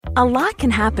A lot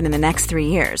can happen in the next 3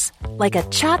 years. Like a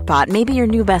chatbot may be your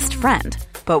new best friend.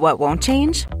 But what won't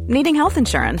change? Needing health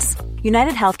insurance.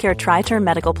 United Healthcare Tri-Term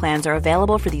Medical Plans are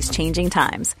available for these changing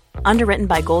times. Underwritten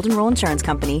by Golden Rule Insurance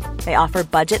Company, they offer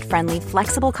budget-friendly,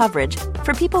 flexible coverage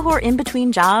for people who are in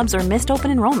between jobs or missed open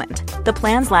enrollment. The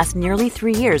plans last nearly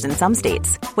 3 years in some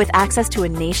states, with access to a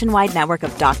nationwide network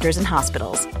of doctors and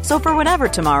hospitals. So for whatever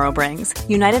tomorrow brings,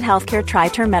 United Healthcare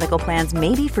Tri-Term Medical Plans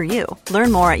may be for you.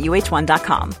 Learn more at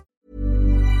uh1.com.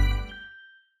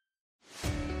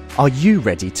 Are you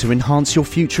ready to enhance your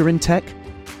future in tech?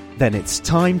 Then it's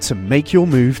time to make your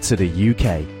move to the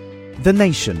UK. The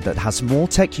nation that has more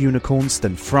tech unicorns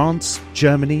than France,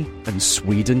 Germany, and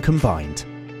Sweden combined.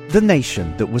 The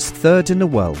nation that was third in the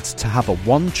world to have a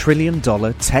 $1 trillion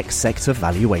tech sector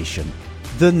valuation.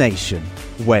 The nation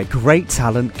where great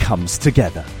talent comes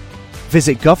together.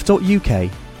 Visit gov.uk/great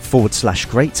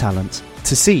talent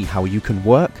to see how you can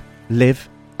work, live,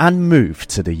 and move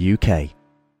to the UK.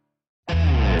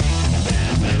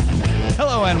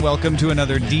 Hello and welcome to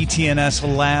another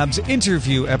DTNS Labs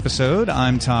interview episode.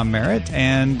 I'm Tom Merritt,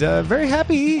 and very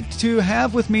happy to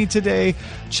have with me today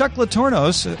Chuck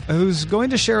Latornos, who's going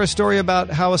to share a story about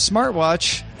how a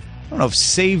smartwatch, I don't know if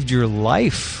saved your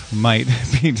life might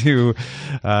be too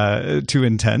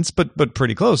intense, but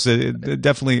pretty close. It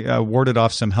definitely warded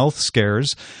off some health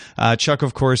scares. Chuck,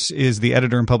 of course, is the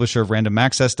editor and publisher of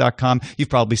randomaccess.com. You've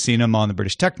probably seen him on the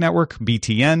British Tech Network,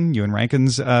 BTN, Ewan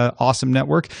Rankin's awesome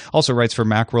network. Also writes for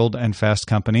Macworld and Fast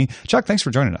Company. Chuck, thanks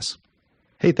for joining us.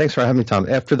 Hey, thanks for having me, Tom.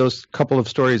 After those couple of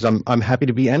stories, I'm happy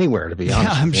to be anywhere, to be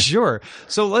honest. Yeah, I'm sure.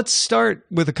 So let's start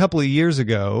with a couple of years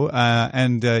ago,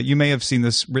 and you may have seen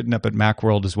this written up at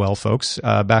Macworld as well, folks.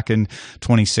 Back in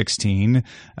 2016,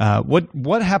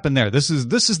 what happened there? This is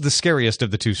the scariest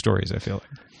of the two stories, I feel like.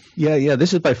 Yeah.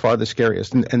 This is by far the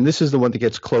scariest, and this is the one that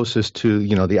gets closest to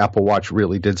the Apple Watch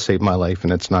really did save my life,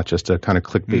 and it's not just a kind of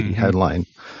clickbaity headline.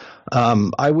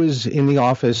 I was in the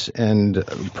office and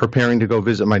preparing to go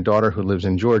visit my daughter who lives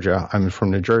in Georgia. I'm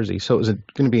from New Jersey. So it was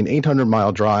going to be an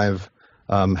 800-mile drive.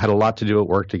 Had a lot to do at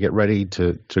work to get ready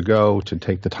to go, to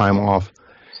take the time off.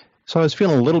 So I was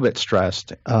feeling a little bit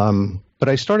stressed. But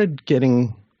I started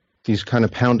getting these kind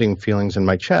of pounding feelings in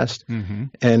my chest. Mm-hmm.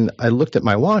 And I looked at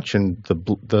my watch, and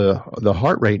the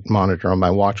heart rate monitor on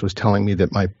my watch was telling me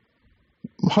that my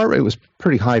heart rate was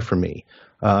pretty high for me.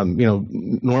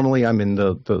 Normally I'm in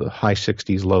the high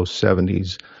 60s, low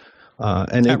 70s,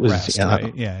 and it was rest,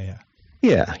 right? Yeah.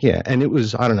 And it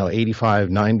was 85,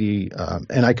 90,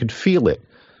 and I could feel it.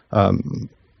 Long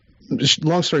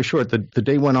story short, the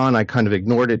day went on. I kind of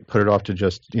ignored it, put it off to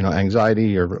just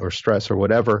anxiety or stress or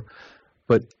whatever.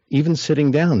 But even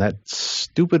sitting down, that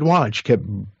stupid watch kept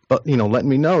letting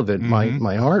me know that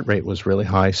my heart rate was really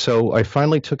high. So I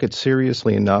finally took it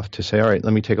seriously enough to say, all right,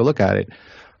 let me take a look at it.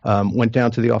 Went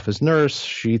down to the office nurse.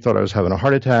 She thought I was having a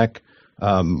heart attack.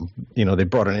 They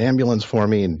brought an ambulance for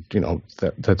me, and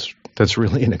that's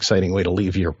really an exciting way to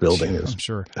leave your building. I'm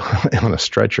sure. On a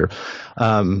stretcher,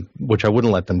 which I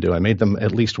wouldn't let them do. I made them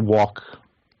at least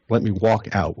let me walk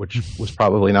out, which was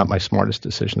probably not my smartest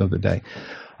decision of the day.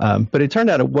 But it turned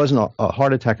out it wasn't a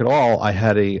heart attack at all. I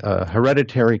had a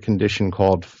hereditary condition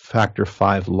called factor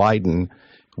V Leiden,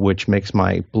 which makes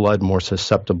my blood more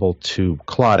susceptible to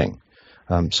clotting.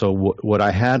 So what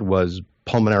I had was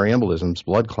pulmonary embolisms,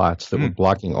 blood clots that were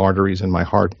blocking arteries in my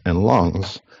heart and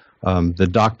lungs. The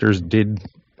doctors did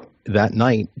that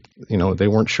night, they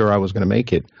weren't sure I was going to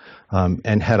make it.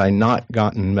 And had I not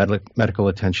gotten medical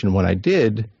attention when I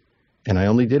did, and I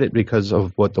only did it because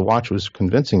of what the watch was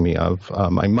convincing me of,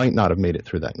 I might not have made it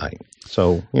through that night.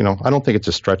 So, I don't think it's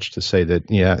a stretch to say that,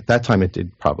 at that time it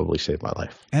did probably save my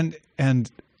life. And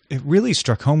it really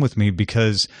struck home with me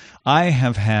because I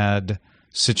have had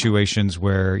situations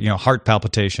where, heart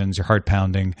palpitations, your heart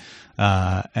pounding,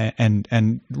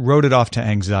 and wrote it off to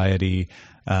anxiety,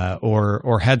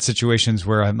 or had situations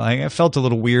where I felt a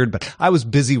little weird, but I was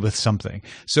busy with something.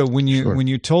 So when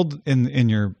you told in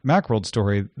your Macworld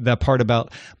story that part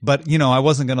about, but I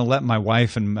wasn't going to let my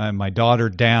wife and my daughter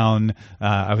down.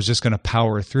 I was just going to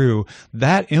power through.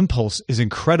 That impulse is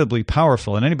incredibly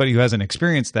powerful, and anybody who hasn't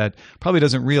experienced that probably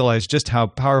doesn't realize just how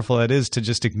powerful that is to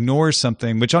just ignore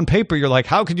something. Which on paper you're like,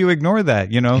 how could you ignore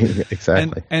that?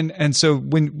 Exactly. And so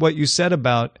when what you said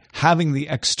about having the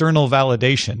external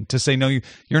validation to say, no,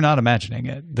 you're not imagining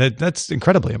it, that's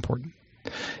incredibly important.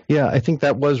 Yeah, I think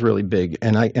that was really big,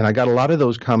 and I got a lot of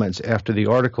those comments after the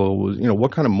article. Was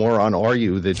what kind of moron are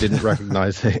you that didn't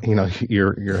recognize that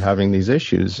you're having these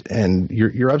issues? And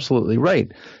you're absolutely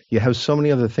right. You have so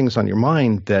many other things on your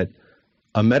mind that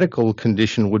a medical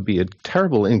condition would be a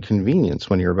terrible inconvenience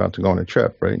when you're about to go on a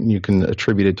trip, right? And you can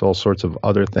attribute it to all sorts of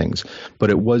other things. But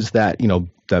it was that,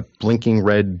 that blinking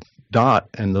red dot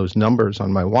and those numbers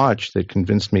on my watch that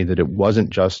convinced me that it wasn't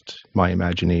just my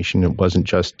imagination. It wasn't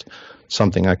just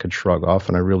something I could shrug off,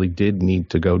 and I really did need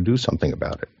to go do something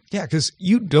about it. Yeah, because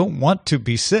you don't want to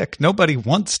be sick. Nobody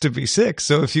wants to be sick.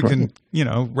 So if you can,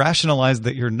 rationalize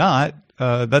that you're not,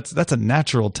 that's a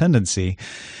natural tendency.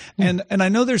 And I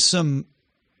know there's some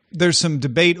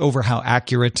debate over how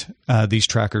accurate these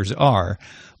trackers are,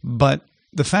 but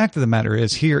the fact of the matter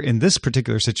is, here in this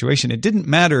particular situation, it didn't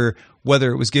matter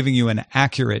whether it was giving you an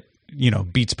accurate,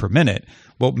 beats per minute.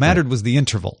 What mattered was the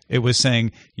interval. It was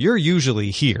saying you're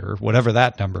usually here, whatever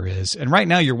that number is, and right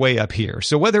now you're way up here.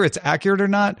 So whether it's accurate or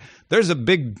not, there's a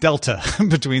big delta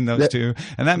between those two,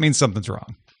 and that means something's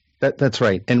wrong. That's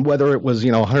right. And whether it was,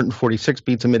 146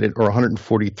 beats a minute or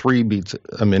 143 beats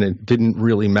a minute didn't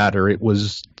really matter. It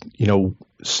was,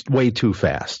 way too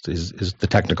fast is the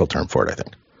technical term for it, I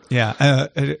think. Yeah.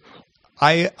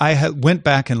 I went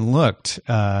back and looked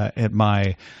at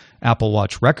my Apple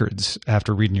Watch records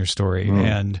after reading your story,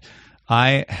 and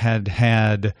I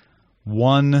had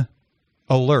one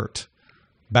alert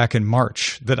back in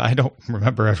March that I don't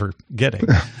remember ever getting.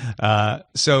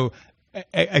 So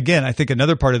again, I think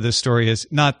another part of this story is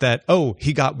not that,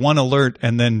 he got one alert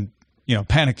and then,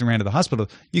 panicked and ran to the hospital.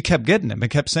 You kept getting them. It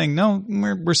kept saying, no,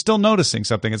 we're still noticing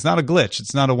something. It's not a glitch.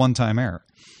 It's not a one-time error.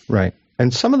 Right.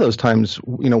 And some of those times,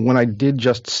 when I did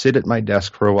just sit at my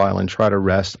desk for a while and try to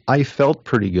rest, I felt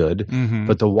pretty good,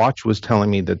 but the watch was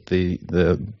telling me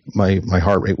that my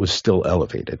heart rate was still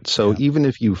elevated. So even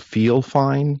if you feel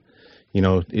fine,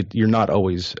 you're not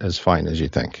always as fine as you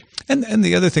think. And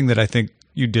the other thing that I think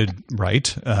you did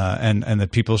right, and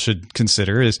that people should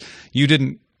consider, is you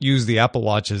didn't use the Apple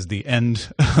Watch as the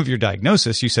end of your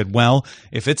diagnosis. You said, well,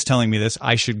 if it's telling me this,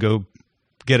 I should go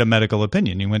get a medical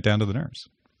opinion. You went down to the nurse.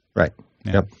 Right.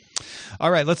 Yeah. Yep.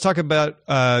 All right. Let's talk about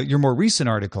your more recent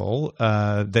article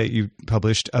that you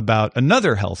published about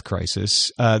another health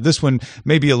crisis. This one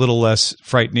may be a little less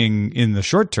frightening in the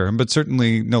short term, but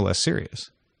certainly no less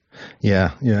serious.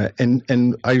 Yeah.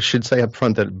 And I should say up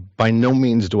front that by no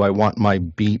means do I want my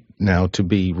beat now to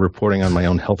be reporting on my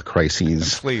own health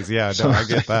crises. Please. Yeah. No, I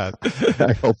get that.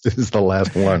 I hope this is the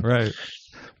last one. Right.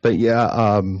 But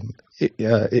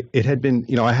it had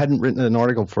been, I hadn't written an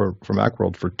article for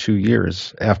Macworld for 2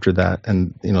 years after that.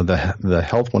 And, the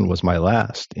health one was my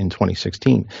last in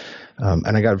 2016.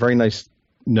 And I got very nice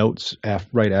notes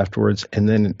right afterwards. And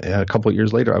then a couple of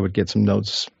years later, I would get some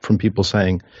notes from people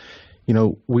saying,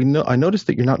 I noticed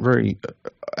that you're not very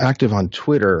active on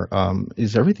Twitter.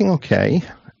 Is everything okay?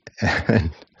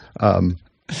 And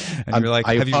you're like,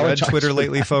 have you read Twitter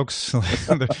lately, folks?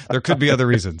 There could be other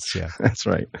reasons. Yeah, that's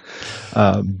right.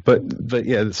 But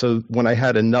yeah, so when I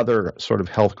had another sort of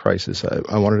health crisis,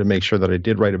 I wanted to make sure that I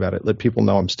did write about it, let people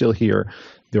know I'm still here.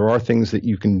 There are things that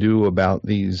you can do about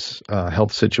these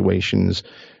health situations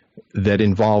that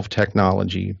involve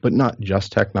technology, but not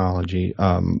just technology.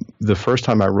 The first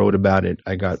time I wrote about it,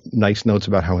 I got nice notes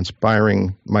about how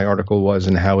inspiring my article was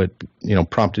and how it,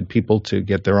 prompted people to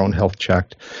get their own health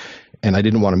checked. And I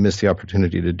didn't want to miss the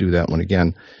opportunity to do that one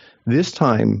again. This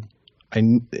time,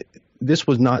 this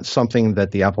was not something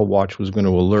that the Apple Watch was going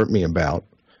to alert me about,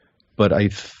 but I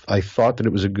thought that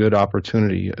it was a good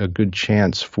opportunity, a good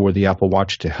chance for the Apple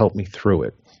Watch to help me through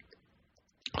it.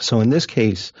 So in this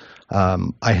case,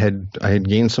 I had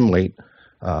gained some weight.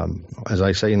 As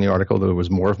I say in the article, there was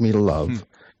more of me to love.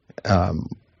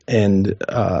 And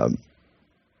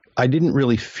I didn't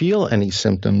really feel any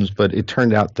symptoms, but it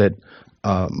turned out that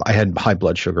I had high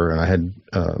blood sugar and I had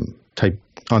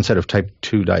onset of type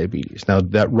 2 diabetes. Now,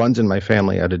 that runs in my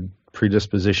family. I had a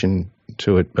predisposition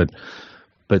to it,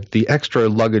 but the extra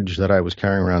luggage that I was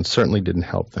carrying around certainly didn't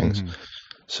help things.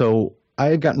 So I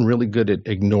had gotten really good at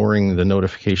ignoring the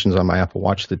notifications on my Apple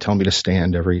Watch that tell me to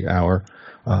stand every hour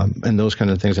and those kind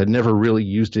of things. I'd never really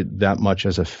used it that much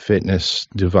as a fitness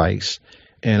device.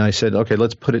 And I said, okay,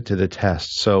 let's put it to the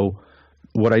test. So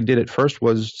what I did at first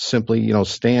was simply,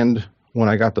 stand when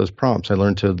I got those prompts. I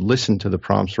learned to listen to the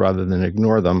prompts rather than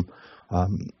ignore them.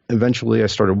 Eventually, I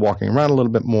started walking around a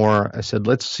little bit more. I said,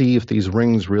 let's see if these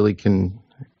rings really can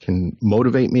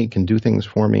motivate me, can do things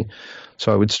for me.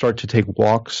 So I would start to take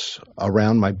walks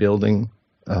around my building,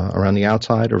 around the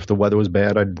outside, or if the weather was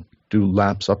bad, I'd do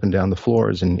laps up and down the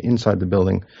floors and inside the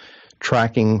building,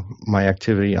 tracking my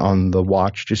activity on the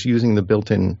watch, just using the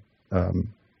built-in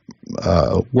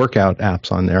workout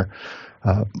apps on there.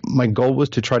 My goal was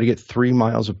to try to get 3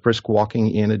 miles of brisk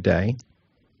walking in a day.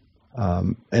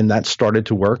 And that started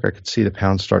to work. I could see the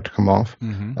pounds start to come off.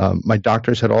 My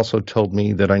doctors had also told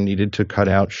me that I needed to cut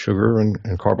out sugar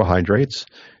and carbohydrates.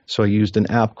 So I used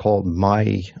an app called I'm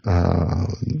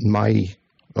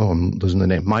losing the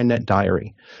name, MyNet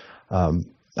Diary.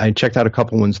 I checked out a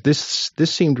couple ones. This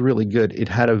seemed really good. It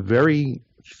had a very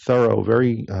thorough,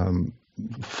 very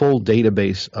full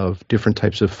database of different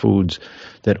types of foods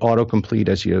that autocomplete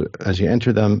as you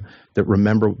enter them, that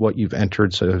remember what you've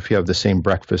entered. So if you have the same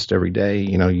breakfast every day,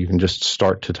 you can just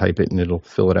start to type it and it'll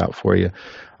fill it out for you.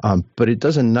 But it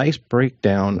does a nice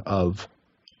breakdown of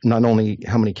not only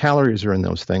how many calories are in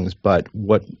those things, but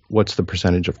what's the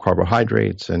percentage of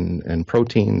carbohydrates and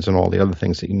proteins and all the other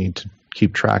things that you need to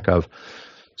keep track of.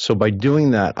 So by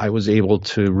doing that, I was able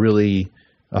to really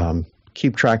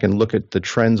keep track and look at the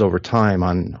trends over time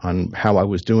on how I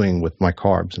was doing with my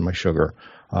carbs and my sugar.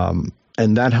 And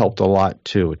that helped a lot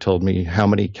too. It told me how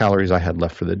many calories I had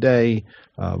left for the day,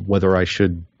 whether I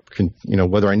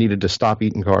needed to stop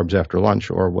eating carbs after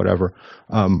lunch or whatever.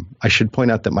 I should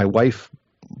point out that my wife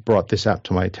brought this app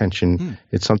to my attention.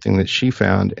 It's something that she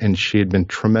found, and she had been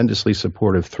tremendously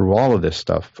supportive through all of this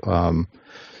stuff.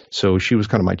 So she was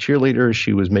kind of my cheerleader.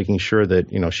 She was making sure that,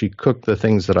 she cooked the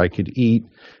things that I could eat,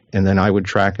 and then I would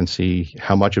track and see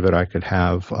how much of it I could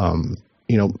have.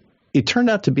 It turned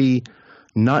out to be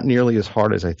not nearly as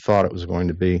hard as I thought it was going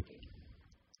to be.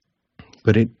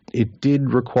 But it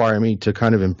did require me to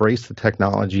kind of embrace the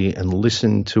technology and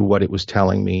listen to what it was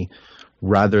telling me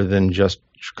rather than just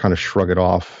kind of shrug it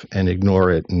off and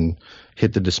ignore it and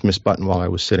hit the dismiss button while I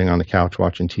was sitting on the couch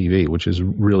watching TV, which is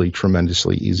really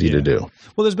tremendously easy to do.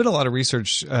 Well, there's been a lot of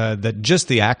research that just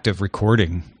the act of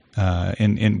recording,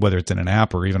 in whether it's in an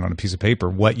app or even on a piece of paper,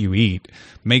 what you eat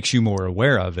makes you more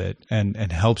aware of it and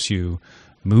helps you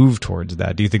move towards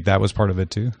that. Do you think that was part of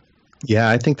it too? Yeah,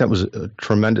 I think that was a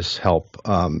tremendous help.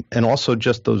 And also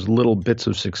just those little bits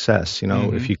of success,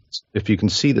 if you can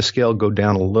see the scale go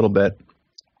down a little bit,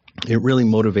 it really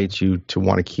motivates you to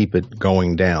want to keep it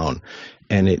going down,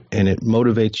 and it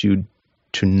motivates you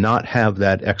to not have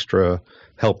that extra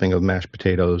helping of mashed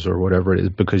potatoes or whatever it is,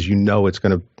 because it's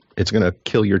going to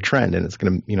kill your trend, and it's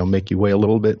going to make you weigh a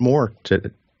little bit more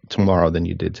tomorrow than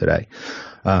you did today.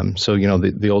 So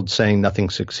the old saying, nothing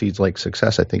succeeds like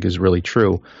success, I think is really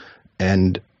true,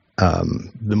 and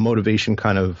the motivation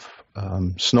kind of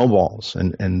snowballs,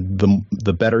 and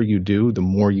the better you do, the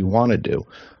more you want to do.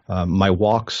 My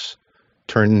walks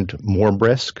turned more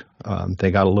brisk.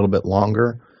 They got a little bit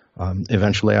longer.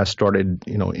 Eventually, I started,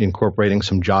 incorporating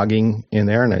some jogging in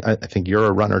there. And I think you're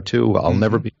a runner too. I'll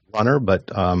never be a runner,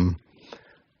 but I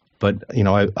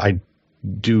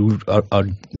do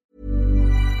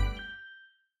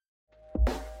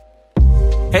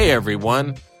Hey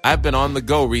everyone, I've been on the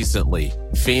go recently.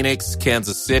 Phoenix,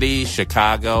 Kansas City,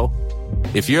 Chicago.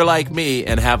 If you're like me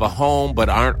and have a home but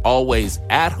aren't always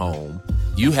at home,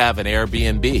 you have an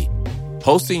Airbnb.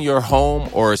 Hosting your home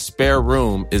or a spare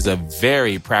room is a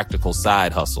very practical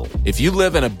side hustle. If you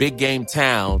live in a big game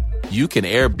town, you can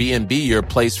Airbnb your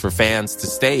place for fans to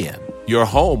stay in. Your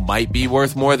home might be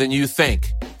worth more than you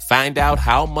think. Find out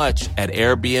how much at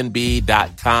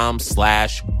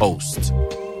airbnb.com/host.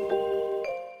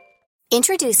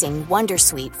 Introducing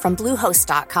Wondersuite from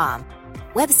Bluehost.com.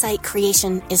 Website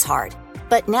creation is hard.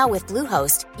 But now with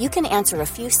Bluehost, you can answer a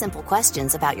few simple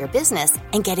questions about your business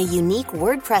and get a unique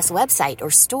WordPress website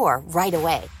or store right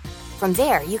away. From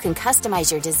there, you can customize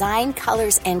your design,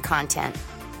 colors, and content.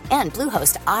 And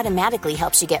Bluehost automatically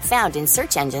helps you get found in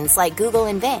search engines like Google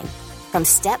and Bing. From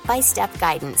step-by-step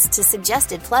guidance to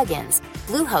suggested plugins,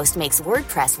 Bluehost makes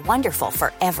WordPress wonderful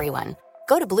for everyone.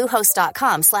 Go to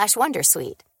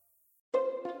bluehost.com/wondersuite.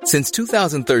 Since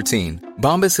 2013,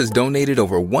 Bombas has donated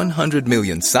over 100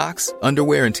 million socks,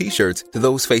 underwear, and T-shirts to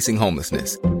those facing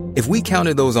homelessness. If we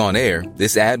counted those on air,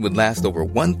 this ad would last over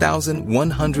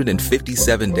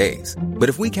 1,157 days. But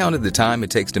if we counted the time it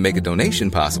takes to make a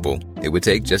donation possible, it would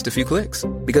take just a few clicks.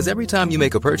 Because every time you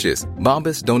make a purchase,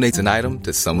 Bombas donates an item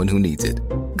to someone who needs it.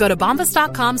 Go to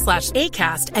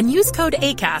bombas.com/ACAST and use code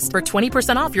ACAST for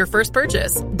 20% off your first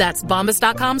purchase. That's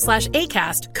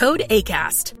bombas.com/ACAST, code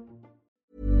ACAST.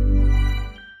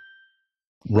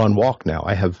 Walk now.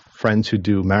 I have friends who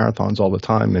do marathons all the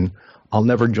time, and I'll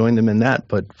never join them in that.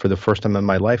 But for the first time in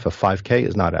my life, a 5K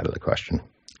is not out of the question.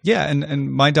 Yeah,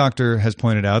 and my doctor has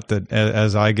pointed out that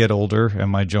as I get older and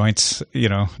my joints,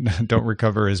 don't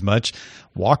recover as much,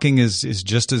 walking is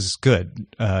just as good.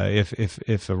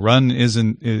 If a run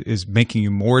is making you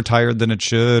more tired than it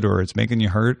should, or it's making you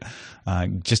hurt,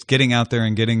 just getting out there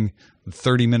and getting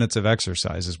 30 minutes of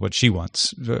exercise is what she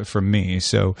wants from me.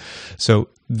 So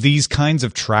these kinds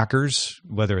of trackers,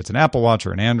 whether it's an Apple Watch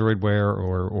or an Android Wear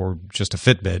or just a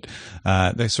Fitbit,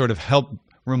 they sort of help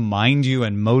remind you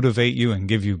and motivate you and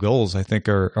give you goals, I think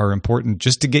are important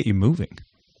just to get you moving.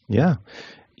 Yeah.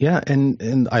 Yeah.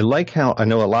 And I like how, I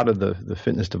know a lot of the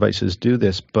fitness devices do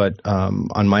this, but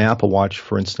on my Apple Watch,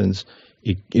 for instance,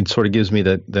 it sort of gives me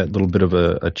that little bit of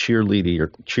a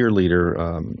cheerleader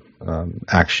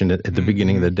action at the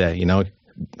beginning of the day.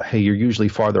 Hey, you're usually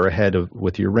farther ahead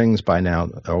with your rings by now,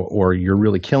 or you're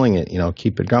really killing it.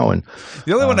 Keep it going.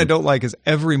 The only one I don't like is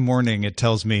every morning it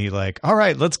tells me like, all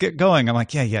right, let's get going. I'm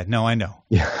like, yeah, no, I know.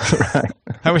 Yeah, right.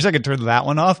 I wish I could turn that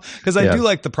one off, because I do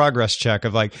like the progress check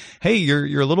of like, hey,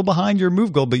 you're a little behind your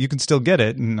move goal, but you can still get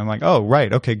it. And I'm like, oh,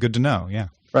 right. Okay, good to know. Yeah.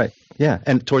 Right. Yeah.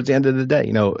 And towards the end of the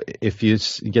day, if you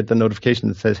get the notification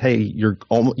that says, hey, you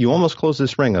almost closed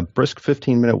this ring, a brisk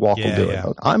 15-minute walk will do it.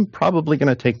 I'm probably going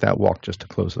to take that walk just to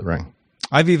close the ring.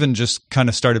 I've even just kind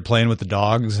of started playing with the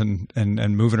dogs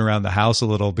and moving around the house a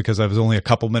little, because I was only a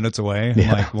couple minutes away.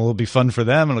 I'm like, well, it'll be fun for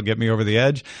them. It'll get me over the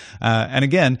edge. And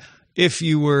again, if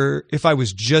I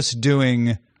was just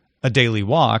doing a daily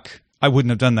walk, I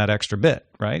wouldn't have done that extra bit.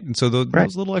 Right. And so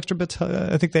those little extra bits,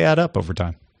 I think they add up over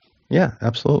time. Yeah,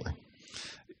 absolutely.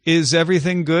 Is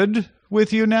everything good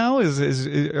with you now?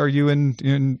 Are you on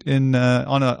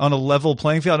a level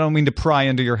playing field? I don't mean to pry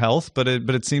into your health, but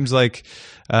it seems like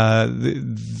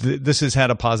this has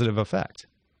had a positive effect.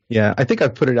 Yeah, I think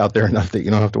I've put it out there enough that you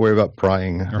don't have to worry about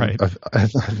prying. Right.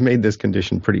 I've made this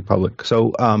condition pretty public.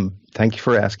 So thank you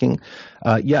for asking.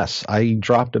 Yes, I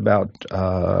dropped about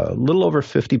a little over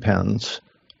 50 pounds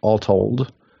all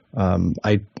told.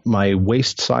 My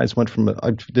waist size went from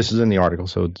this is in the article,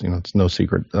 so it's no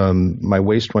secret. My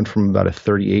waist went from about a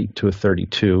 38 to a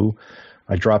 32.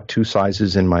 I dropped 2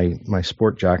 sizes in my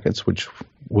sport jackets, which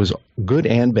was good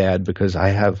and bad, because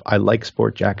I like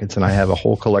sport jackets and I have a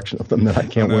whole collection of them that I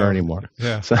can't wear anymore.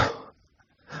 Yeah. So,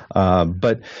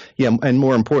 but yeah, and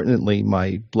more importantly,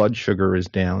 my blood sugar is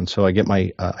down. So I get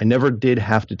I never did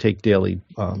have to take daily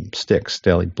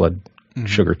blood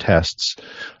sugar tests,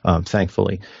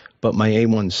 thankfully. But my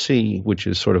A1C, which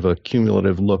is sort of a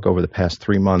cumulative look over the past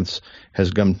 3 months, has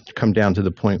come down to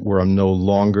the point where I'm no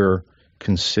longer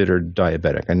considered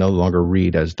diabetic. I no longer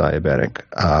read as diabetic.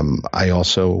 I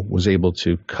also was able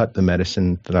to cut the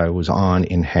medicine that I was on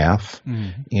in half,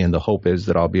 and the hope is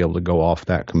that I'll be able to go off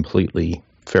that completely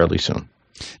fairly soon.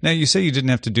 Now, you say you didn't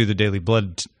have to do the daily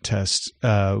blood test.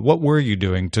 What were you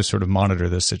doing to sort of monitor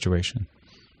this situation?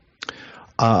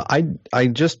 I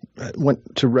just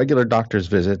went to regular doctor's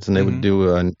visits, and they would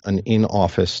do an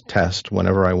in-office test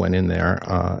whenever I went in there.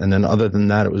 And then other than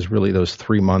that, it was really those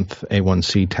 3-month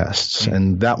A1C tests.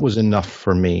 And that was enough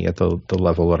for me at the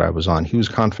level that I was on. He was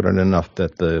confident enough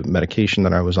that the medication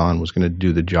that I was on was going to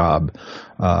do the job.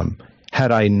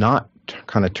 Had I not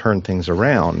kind of turned things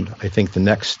around, I think the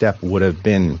next step would have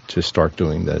been to start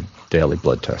doing the daily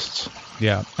blood tests.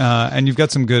 Yeah. And you've got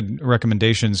some good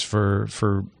recommendations for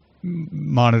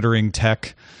monitoring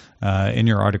tech in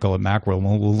your article at Macworld.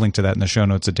 We'll link to that in the show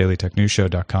notes at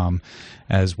dailytechnewsshow.com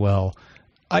as well.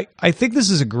 I think this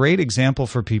is a great example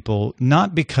for people,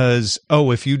 not because,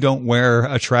 if you don't wear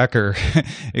a tracker,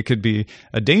 it could be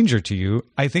a danger to you.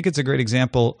 I think it's a great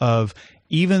example of,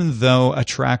 even though a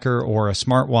tracker or a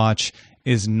smartwatch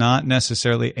is not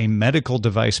necessarily a medical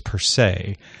device per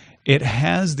se, it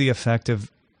has the effect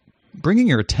of bringing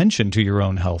your attention to your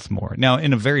own health more. Now,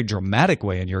 in a very dramatic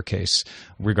way in your case,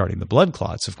 regarding the blood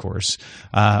clots, of course.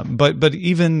 But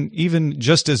even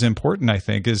just as important, I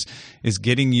think, is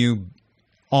getting you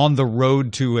on the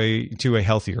road to a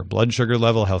healthier blood sugar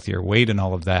level, healthier weight, and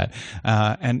all of that.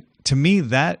 And to me,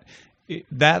 that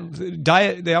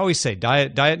diet, they always say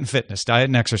diet and fitness, diet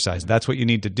and exercise. That's what you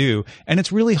need to do. And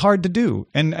it's really hard to do.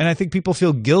 And I think people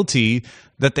feel guilty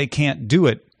that they can't do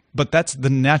it. But that's the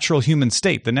natural human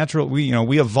state.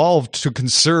 We evolved to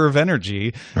conserve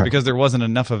energy because there wasn't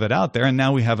enough of it out there, and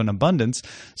now we have an abundance.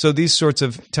 So these sorts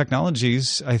of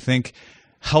technologies, I think,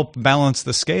 help balance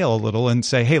the scale a little and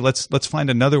say, hey, let's find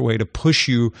another way to push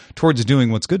you towards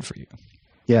doing what's good for you.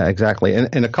 Yeah, exactly.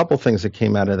 And a couple things that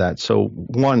came out of that. So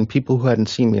one, people who hadn't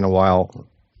seen me in a while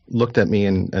looked at me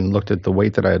and looked at the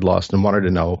weight that I had lost and wanted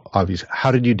to know, obviously,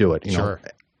 how did you do it? You know?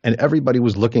 And everybody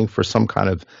was looking for some kind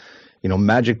of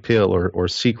magic pill or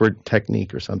secret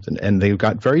technique or something. And they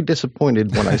got very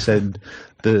disappointed when I said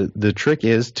the trick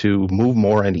is to move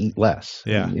more and eat less.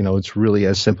 Yeah. And, it's really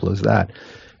as simple as that.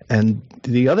 And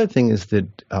the other thing is that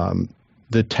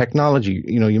the technology,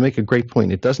 you make a great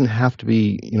point. It doesn't have to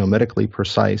be, medically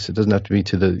precise. It doesn't have to be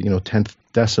to the, 10th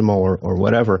decimal or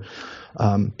whatever.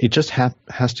 It just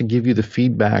has to give you the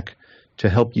feedback to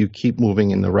help you keep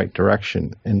moving in the right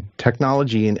direction. And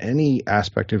technology in any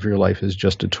aspect of your life is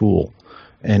just a tool.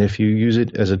 And if you use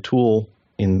it as a tool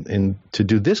in to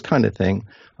do this kind of thing,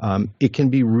 it can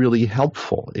be really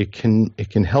helpful. It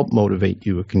can help motivate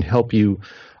you. It can help you,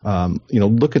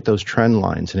 look at those trend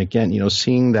lines. And again,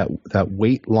 seeing that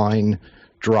weight line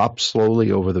drop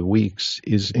slowly over the weeks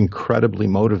is incredibly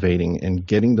motivating. And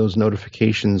getting those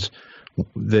notifications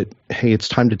that, hey, it's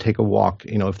time to take a walk,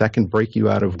 if that can break you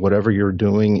out of whatever you're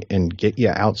doing and get you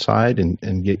outside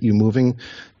and get you moving,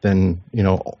 then,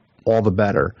 all the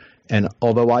better. And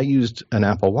although I used an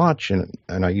Apple Watch and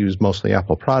I use mostly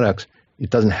Apple products, it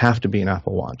doesn't have to be an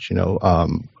Apple Watch, a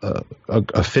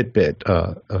Fitbit,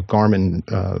 a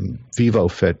Garmin Vivo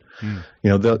Fit.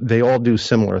 They all do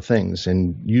similar things.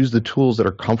 And use the tools that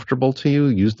are comfortable to you,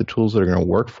 use the tools that are going to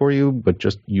work for you, but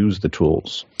just use the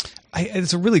tools.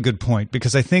 It's a really good point,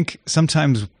 because I think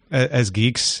sometimes as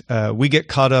geeks, we get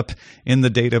caught up in the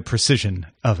data precision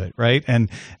of it, right? And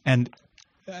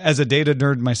as a data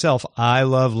nerd myself, I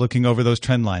love looking over those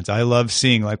trend lines. I love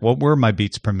seeing, like, what were my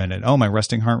beats per minute? Oh, my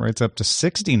resting heart rate's up to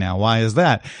 60 now. Why is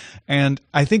that? And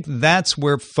I think that's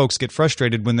where folks get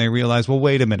frustrated when they realize, well,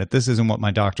 wait a minute, this isn't what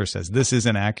my doctor says. This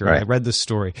isn't accurate. Right. I read this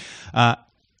story.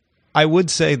 I would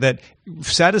say that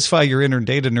satisfy your inner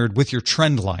data nerd with your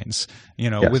trend lines,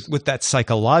 yes. with that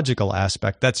psychological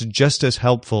aspect. That's just as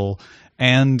helpful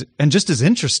and just as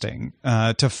interesting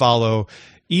to follow,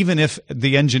 even if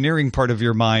the engineering part of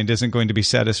your mind isn't going to be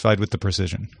satisfied with the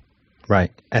precision.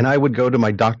 Right. And I would go to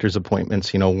my doctor's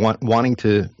appointments, wanting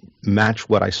to match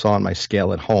what I saw on my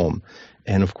scale at home.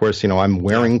 And of course, I'm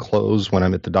wearing clothes when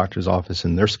I'm at the doctor's office,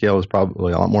 and their scale is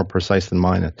probably a lot more precise than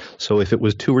mine. So if it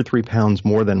was 2 or 3 pounds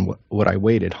more than what I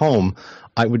weighed at home,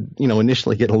 I would,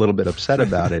 initially get a little bit upset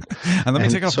about it. And let me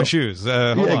take off my shoes. Hold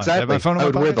on. Exactly. I have my phone in I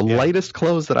would my wear pocket? the lightest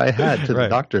clothes that I had to Right. the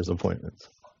doctor's appointments.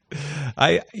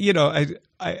 I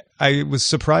was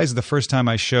surprised the first time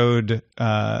I showed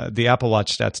the Apple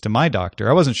Watch stats to my doctor.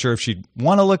 I wasn't sure if she'd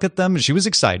want to look at them. She was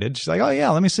excited. She's like, "Oh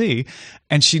yeah, let me see."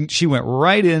 And she went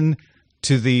right in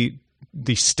to the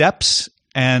steps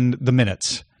and the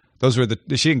minutes. Those were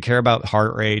she didn't care about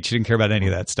heart rate. She didn't care about any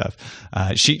of that stuff.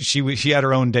 She had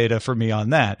her own data for me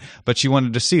on that, but she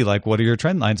wanted to see, like, what are your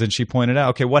trend lines? And she pointed out,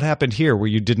 okay, what happened here where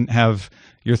you didn't have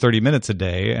your 30 minutes a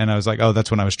day? And I was like, oh, that's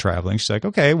when I was traveling. She's like,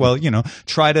 okay, well,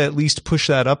 try to at least push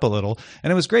that up a little.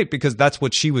 And it was great, because that's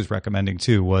what she was recommending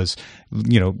too, was,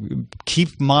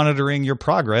 keep monitoring your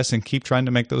progress and keep trying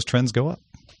to make those trends go up.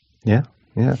 Yeah.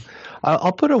 Yeah.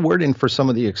 I'll put a word in for some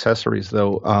of the accessories,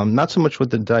 though. Not so much with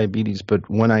the diabetes, but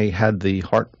when I had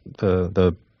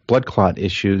the blood clot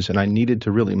issues and I needed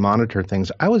to really monitor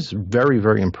things, I was very,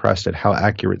 very impressed at how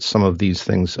accurate some of these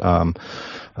things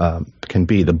can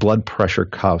be. The blood pressure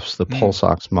cuffs, the pulse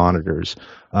ox monitors.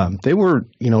 They were,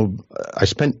 I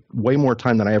spent way more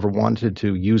time than I ever wanted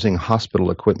to using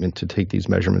hospital equipment to take these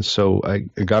measurements. So I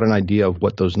got an idea of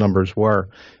what those numbers were.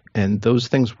 And those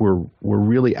things were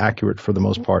really accurate for the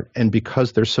most part. And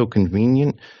because they're so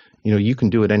convenient, you can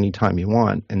do it anytime you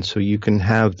want. And so you can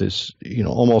have this,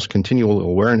 almost continual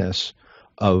awareness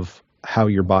of how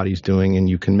your body's doing, and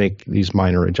you can make these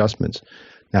minor adjustments.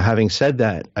 Now, having said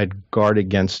that, I'd guard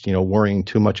against, worrying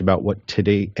too much about what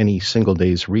any single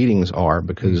day's readings are,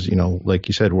 because, like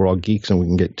you said, we're all geeks and we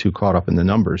can get too caught up in the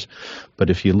numbers. But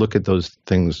if you look at those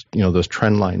things, those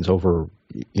trend lines over,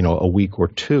 a week or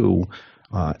two,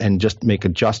 and just make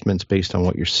adjustments based on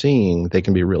what you're seeing, they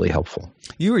can be really helpful.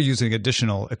 You were using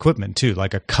additional equipment too,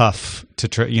 like a cuff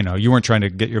to you weren't trying to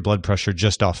get your blood pressure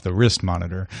just off the wrist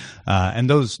monitor. And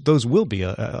those will be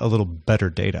a little better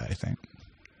data, I think.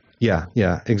 Yeah,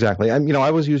 exactly.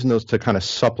 I was using those to kind of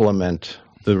supplement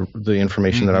the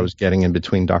information that I was getting in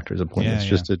between doctor's appointments,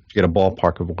 just to get a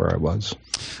ballpark of where I was.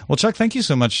 Well, Chuck, thank you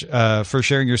so much for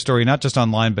sharing your story, not just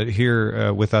online, but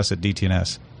here with us at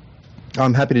DTNS.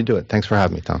 I'm happy to do it. Thanks for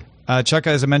having me, Tom. Chuck,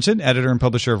 as I mentioned, editor and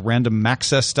publisher of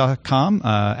randomaccess.com,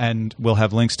 and we'll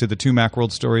have links to the 2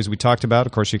 Macworld stories we talked about.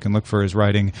 Of course, you can look for his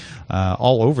writing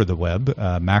all over the web,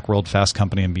 Macworld, Fast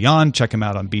Company, and beyond. Check him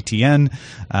out on BTN.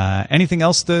 Anything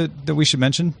else that we should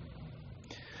mention?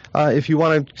 If you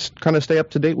want to kind of stay up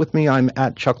to date with me, I'm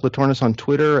at Chuck Latornis on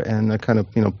Twitter, and I kind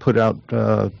of put out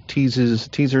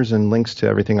teasers and links to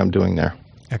everything I'm doing there.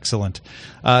 Excellent.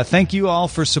 Thank you all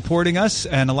for supporting us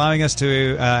and allowing us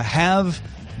to have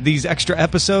these extra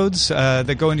episodes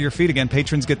that go into your feed. Again,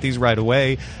 patrons get these right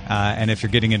away. And if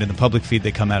you're getting it in the public feed,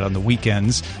 they come out on the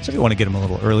weekends. So if you want to get them a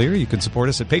little earlier, you can support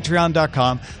us at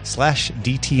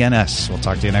patreon.com/DTNS. We'll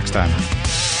talk to you next time.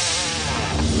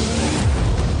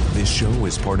 This show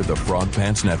is part of the Frog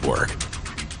Pants Network.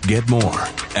 Get more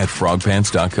at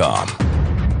frogpants.com.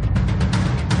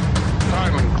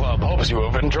 Diamond Club hopes you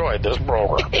have enjoyed this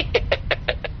program.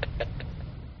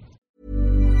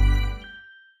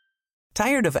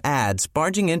 Tired of ads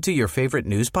barging into your favorite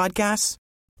news podcasts?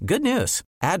 Good news.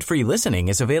 Ad-free listening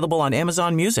is available on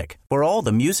Amazon Music for all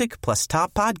the music plus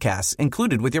top podcasts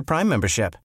included with your Prime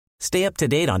membership. Stay up to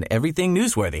date on everything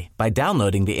newsworthy by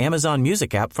downloading the Amazon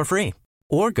Music app for free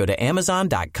or go to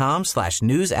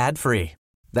amazon.com/news ad free.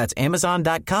 That's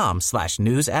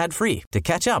amazon.com/news ad free to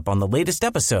catch up on the latest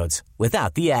episodes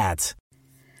without the ads.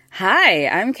 Hi,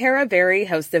 I'm Kara Berry,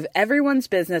 host of Everyone's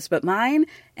Business But Mine,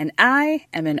 and I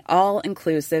am an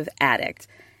all-inclusive addict.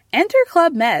 Enter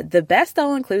Club Med, the best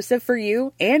all-inclusive for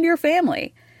you and your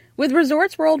family. With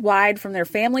resorts worldwide, from their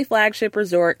family flagship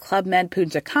resort, Club Med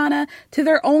Punta Cana, to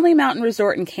their only mountain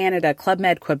resort in Canada, Club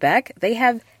Med Quebec, they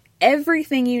have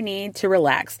everything you need to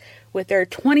relax. With their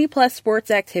 20-plus sports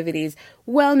activities,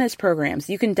 wellness programs,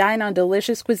 you can dine on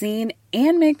delicious cuisine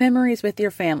and make memories with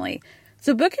your family.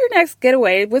 So book your next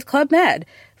getaway with Club Med.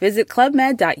 Visit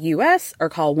clubmed.us or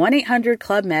call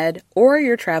 1-800-CLUB-MED or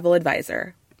your travel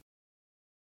advisor.